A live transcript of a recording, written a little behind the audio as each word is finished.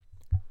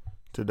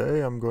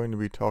Today I'm going to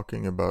be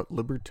talking about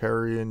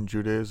libertarian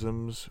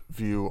Judaism's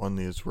view on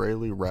the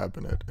Israeli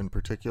rabbinate, and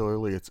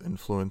particularly its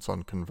influence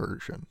on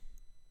conversion.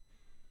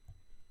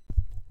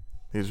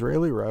 The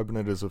Israeli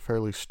rabbinate is a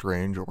fairly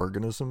strange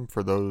organism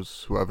for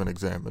those who haven't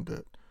examined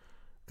it.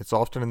 It's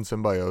often in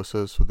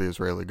symbiosis with the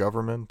Israeli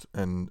government,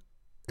 and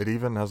it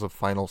even has a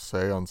final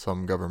say on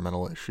some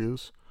governmental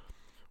issues.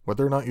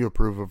 Whether or not you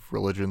approve of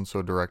religion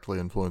so directly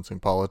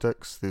influencing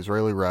politics, the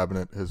Israeli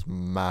rabbinate has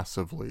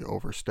massively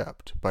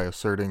overstepped by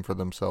asserting for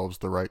themselves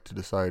the right to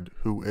decide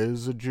who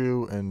is a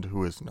Jew and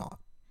who is not.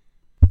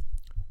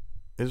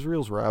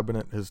 Israel's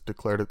rabbinate has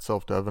declared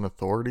itself to have an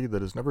authority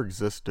that has never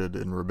existed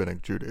in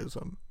rabbinic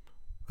Judaism.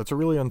 That's a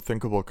really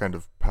unthinkable kind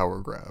of power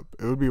grab.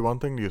 It would be one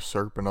thing to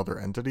usurp another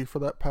entity for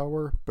that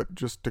power, but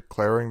just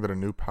declaring that a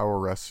new power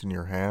rests in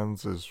your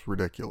hands is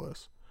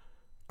ridiculous.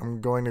 I'm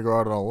going to go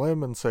out on a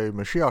limb and say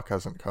Mashiach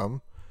hasn't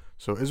come,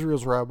 so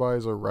Israel's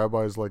rabbis are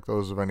rabbis like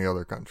those of any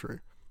other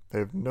country. They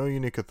have no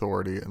unique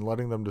authority, and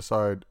letting them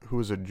decide who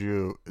is a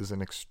Jew is an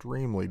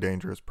extremely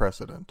dangerous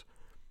precedent.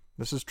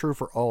 This is true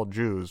for all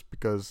Jews,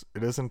 because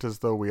it isn't as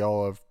though we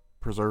all have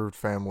preserved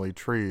family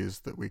trees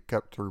that we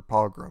kept through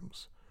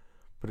pogroms.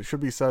 But it should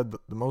be said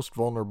that the most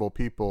vulnerable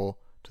people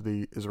to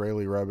the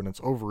Israeli rabbinate's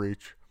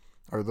overreach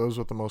are those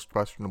with the most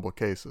questionable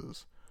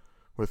cases,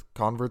 with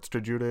converts to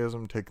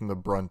Judaism taking the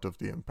brunt of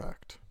the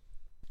impact.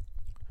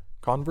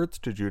 Converts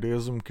to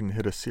Judaism can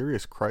hit a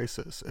serious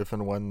crisis if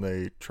and when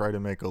they try to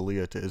make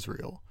Aliyah to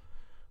Israel.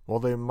 While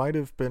they might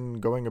have been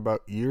going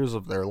about years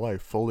of their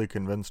life fully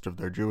convinced of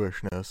their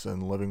Jewishness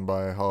and living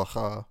by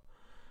halakha,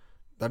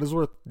 that is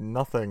worth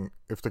nothing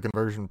if the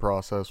conversion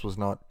process was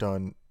not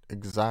done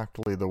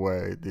exactly the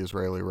way the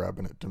Israeli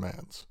rabbinate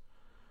demands.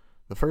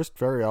 The first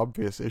very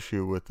obvious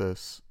issue with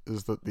this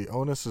is that the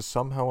onus is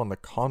somehow on the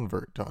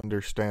convert to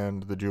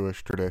understand the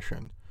Jewish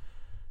tradition.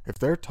 If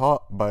they're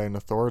taught by an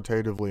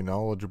authoritatively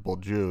knowledgeable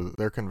Jew that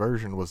their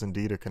conversion was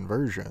indeed a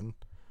conversion,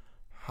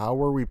 how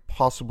are we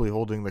possibly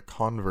holding the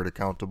convert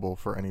accountable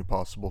for any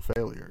possible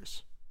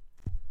failures?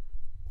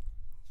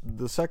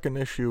 The second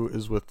issue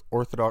is with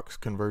Orthodox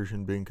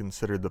conversion being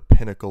considered the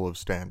pinnacle of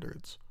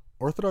standards.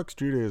 Orthodox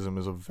Judaism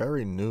is a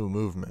very new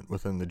movement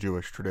within the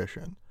Jewish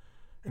tradition.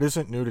 It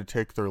isn't new to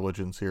take the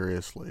religion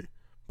seriously,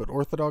 but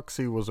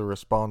orthodoxy was a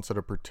response at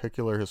a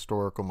particular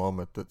historical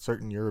moment that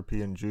certain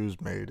European Jews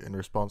made in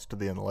response to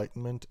the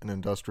Enlightenment and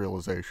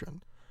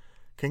industrialization.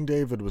 King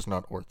David was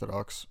not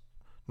orthodox,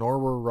 nor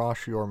were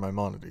Rashi or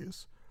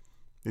Maimonides.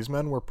 These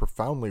men were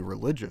profoundly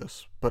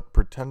religious, but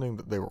pretending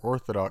that they were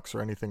orthodox or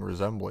anything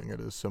resembling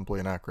it is simply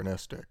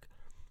anachronistic.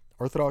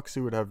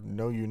 Orthodoxy would have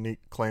no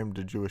unique claim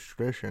to Jewish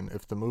tradition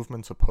if the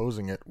movements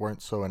opposing it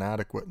weren't so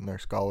inadequate in their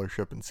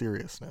scholarship and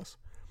seriousness.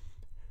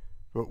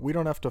 But we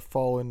don't have to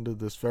fall into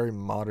this very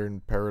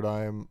modern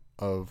paradigm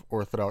of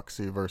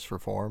orthodoxy versus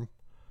reform.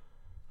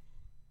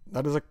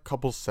 That is a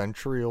couple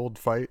century-old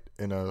fight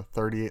in a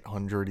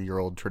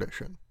 3,800-year-old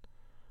tradition.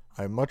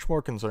 I'm much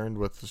more concerned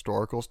with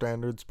historical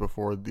standards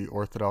before the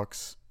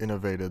Orthodox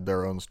innovated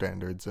their own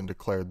standards and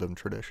declared them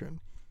tradition.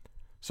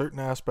 Certain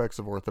aspects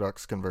of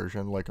Orthodox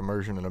conversion, like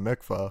immersion in a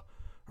mikveh,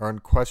 are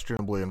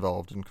unquestionably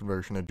involved in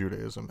conversion to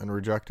Judaism, and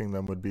rejecting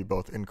them would be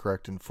both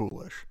incorrect and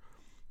foolish.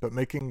 But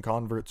making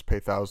converts pay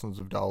thousands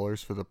of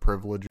dollars for the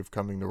privilege of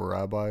coming to a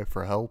rabbi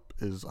for help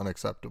is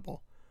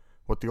unacceptable.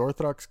 What the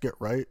Orthodox get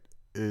right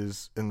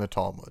is in the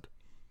Talmud,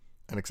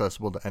 and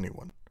accessible to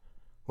anyone.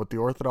 What the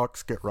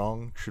Orthodox get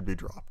wrong should be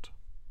dropped.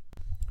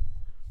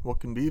 What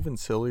can be even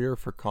sillier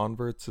for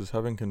converts is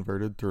having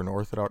converted through an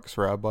Orthodox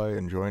rabbi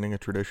and joining a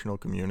traditional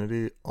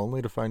community,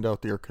 only to find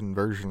out that your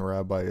conversion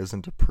rabbi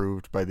isn't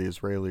approved by the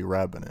Israeli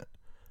rabbinate.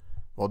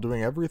 While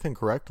doing everything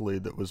correctly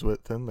that was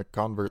within the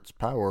convert's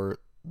power,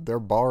 they're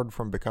barred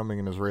from becoming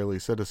an Israeli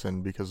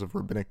citizen because of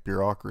rabbinic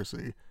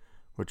bureaucracy,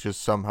 which is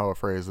somehow a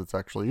phrase that's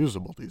actually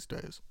usable these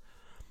days.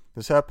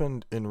 This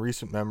happened in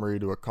recent memory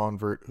to a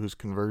convert whose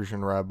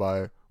conversion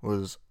rabbi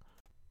was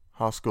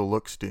Haskell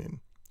Lookstein,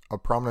 a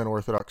prominent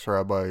Orthodox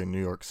rabbi in New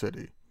York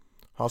City.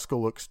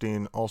 Haskell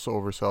Lookstein also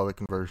oversaw the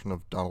conversion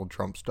of Donald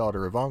Trump's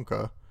daughter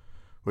Ivanka,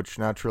 which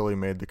naturally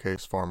made the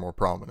case far more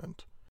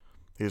prominent.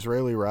 The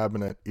Israeli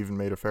rabbinate even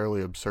made a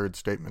fairly absurd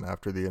statement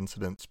after the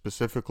incident,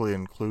 specifically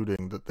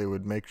including that they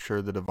would make sure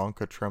that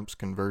Ivanka Trump's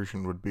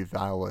conversion would be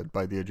valid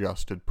by the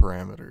adjusted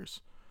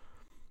parameters.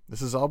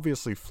 This is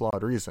obviously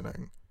flawed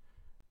reasoning.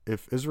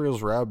 If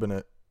Israel's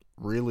rabbinate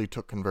really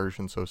took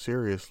conversion so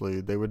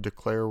seriously, they would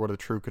declare what a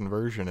true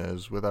conversion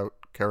is without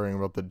caring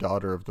about the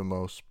daughter of the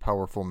most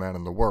powerful man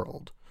in the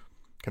world.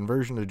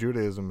 Conversion to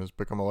Judaism has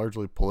become a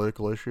largely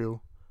political issue,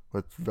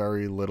 with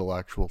very little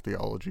actual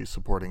theology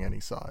supporting any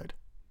side.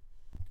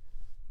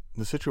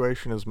 The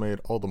situation is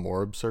made all the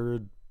more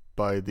absurd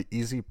by the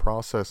easy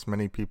process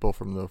many people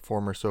from the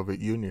former Soviet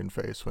Union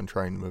face when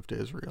trying to move to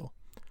Israel.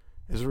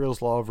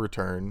 Israel's law of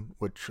return,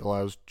 which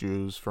allows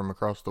Jews from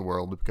across the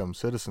world to become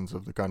citizens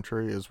of the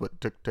country, is what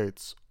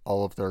dictates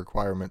all of their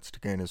requirements to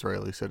gain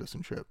Israeli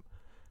citizenship.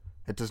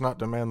 It does not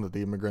demand that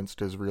the immigrants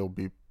to Israel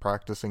be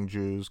practicing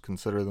Jews,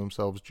 consider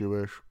themselves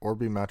Jewish, or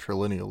be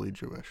matrilineally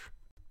Jewish.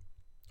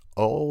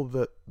 All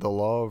that the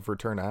law of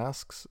return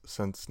asks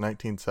since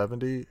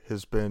 1970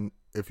 has been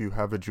if you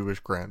have a Jewish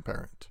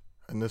grandparent,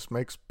 and this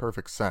makes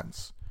perfect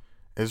sense.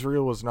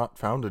 Israel was not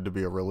founded to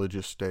be a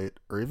religious state,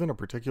 or even a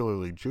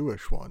particularly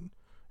Jewish one.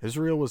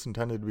 Israel was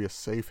intended to be a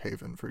safe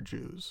haven for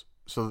Jews,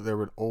 so that there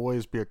would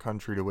always be a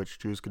country to which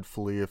Jews could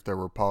flee if there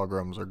were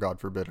pogroms or, God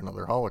forbid,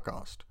 another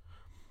Holocaust.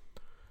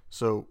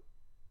 So,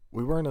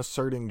 we weren't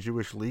asserting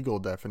Jewish legal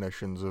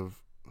definitions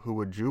of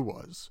who a Jew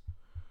was.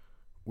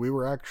 We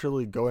were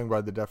actually going by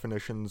the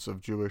definitions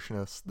of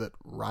Jewishness that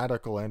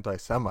radical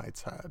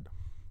anti-Semites had.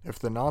 If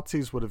the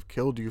Nazis would have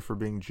killed you for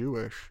being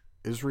Jewish,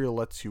 Israel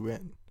lets you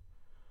in.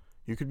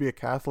 You could be a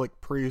Catholic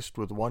priest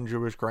with one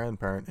Jewish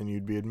grandparent and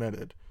you'd be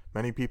admitted.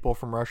 Many people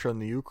from Russia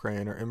and the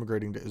Ukraine are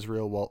immigrating to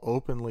Israel while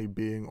openly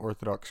being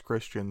Orthodox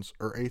Christians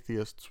or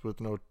atheists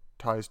with no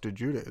ties to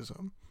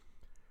Judaism.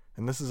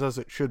 And this is as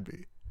it should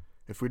be.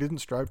 If we didn't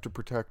strive to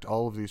protect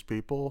all of these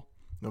people,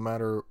 no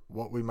matter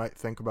what we might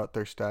think about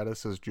their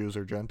status as Jews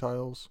or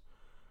Gentiles,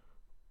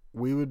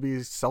 we would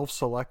be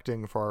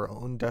self-selecting for our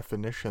own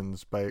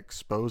definitions by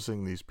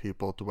exposing these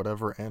people to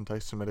whatever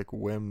anti-Semitic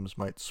whims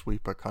might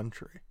sweep a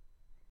country.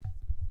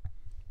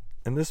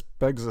 And this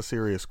begs a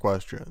serious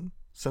question.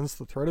 Since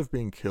the threat of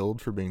being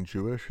killed for being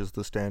Jewish is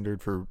the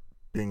standard for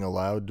being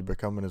allowed to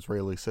become an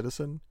Israeli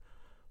citizen,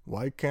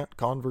 why can't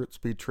converts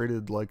be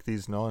treated like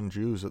these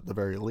non-Jews at the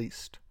very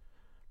least?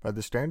 By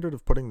the standard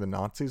of putting the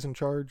Nazis in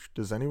charge,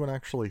 does anyone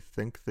actually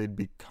think they'd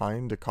be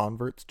kind to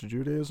converts to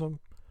Judaism?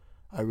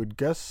 I would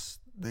guess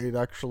they'd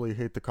actually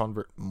hate the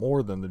convert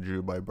more than the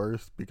Jew by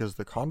birth, because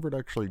the convert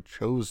actually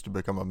chose to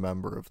become a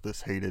member of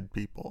this hated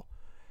people.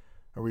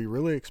 Are we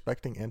really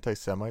expecting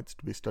anti-Semites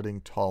to be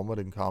studying Talmud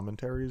and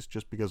commentaries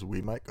just because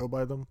we might go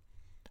by them?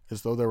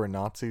 As though there were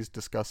Nazis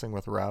discussing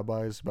with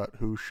rabbis about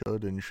who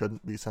should and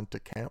shouldn't be sent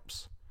to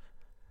camps?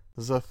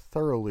 This is a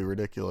thoroughly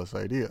ridiculous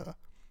idea,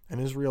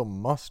 and Israel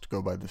must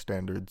go by the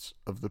standards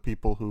of the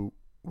people who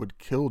would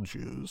kill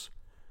Jews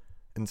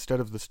instead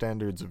of the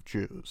standards of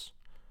Jews.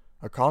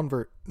 A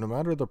convert, no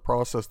matter the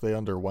process they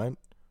underwent,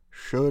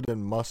 should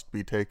and must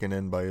be taken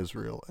in by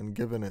Israel and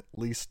given at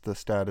least the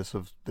status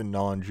of the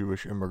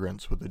non-Jewish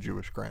immigrants with a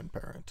Jewish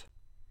grandparent.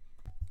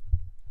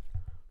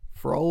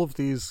 For all of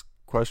these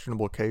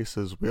questionable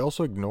cases, we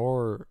also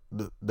ignore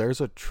that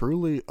there's a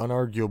truly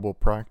unarguable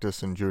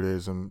practice in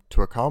Judaism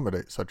to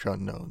accommodate such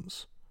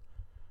unknowns.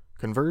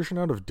 Conversion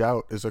out of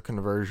doubt is a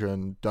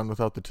conversion done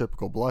without the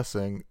typical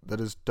blessing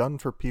that is done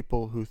for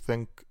people who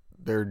think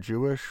they're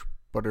Jewish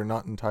but are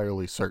not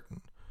entirely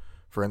certain.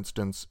 For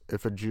instance,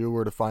 if a Jew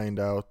were to find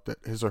out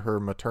that his or her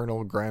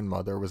maternal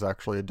grandmother was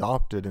actually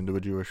adopted into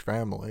a Jewish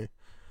family,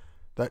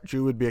 that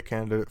Jew would be a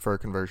candidate for a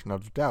conversion out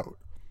of doubt.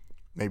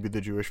 Maybe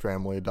the Jewish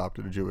family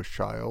adopted a Jewish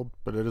child,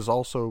 but it is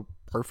also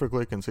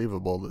perfectly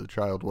conceivable that the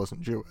child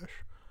wasn't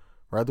Jewish.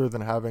 Rather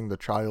than having the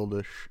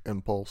childish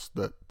impulse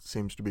that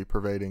seems to be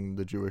pervading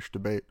the Jewish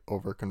debate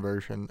over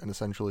conversion and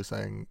essentially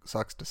saying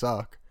sucks to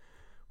suck,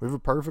 we have a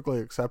perfectly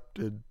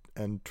accepted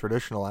and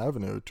traditional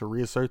avenue to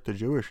reassert the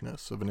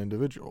Jewishness of an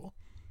individual.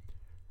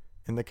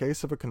 In the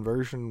case of a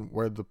conversion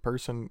where the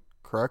person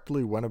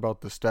correctly went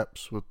about the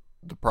steps with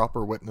the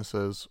proper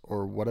witnesses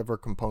or whatever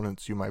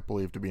components you might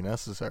believe to be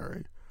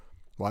necessary,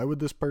 why would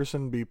this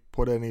person be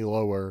put any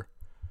lower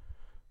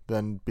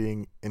than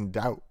being in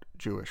doubt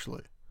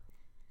Jewishly?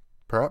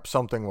 Perhaps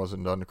something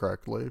wasn't done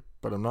correctly,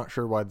 but I'm not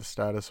sure why the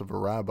status of a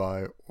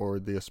rabbi or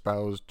the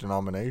espoused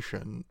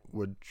denomination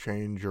would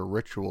change a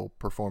ritual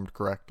performed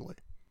correctly.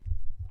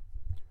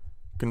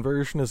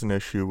 Conversion is an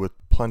issue with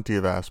plenty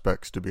of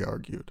aspects to be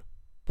argued,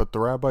 but the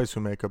rabbis who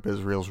make up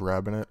Israel's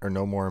rabbinate are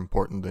no more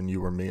important than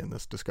you or me in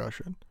this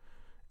discussion.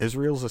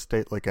 Israel's a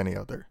state like any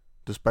other.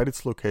 Despite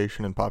its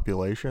location and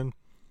population,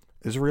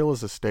 Israel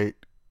as a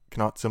state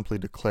cannot simply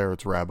declare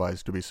its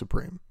rabbis to be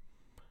supreme.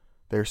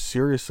 They are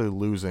seriously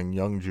losing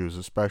young Jews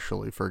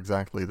especially for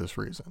exactly this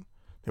reason.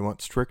 They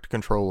want strict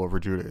control over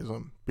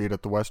Judaism, be it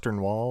at the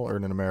Western Wall or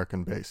in an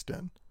American-based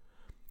inn.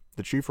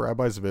 The chief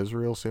rabbis of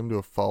Israel seem to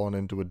have fallen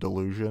into a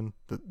delusion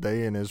that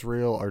they in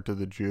Israel are to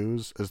the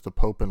Jews as the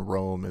Pope in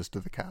Rome is to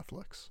the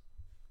Catholics.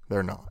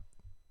 They're not.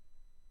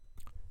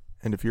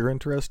 And if you're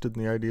interested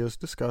in the ideas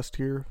discussed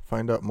here,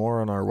 find out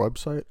more on our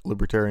website,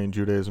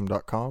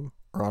 libertarianjudaism.com,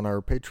 or on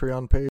our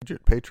Patreon page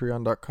at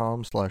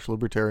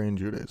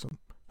patreon.com/libertarianjudaism.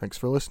 Thanks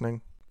for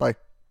listening. Bye.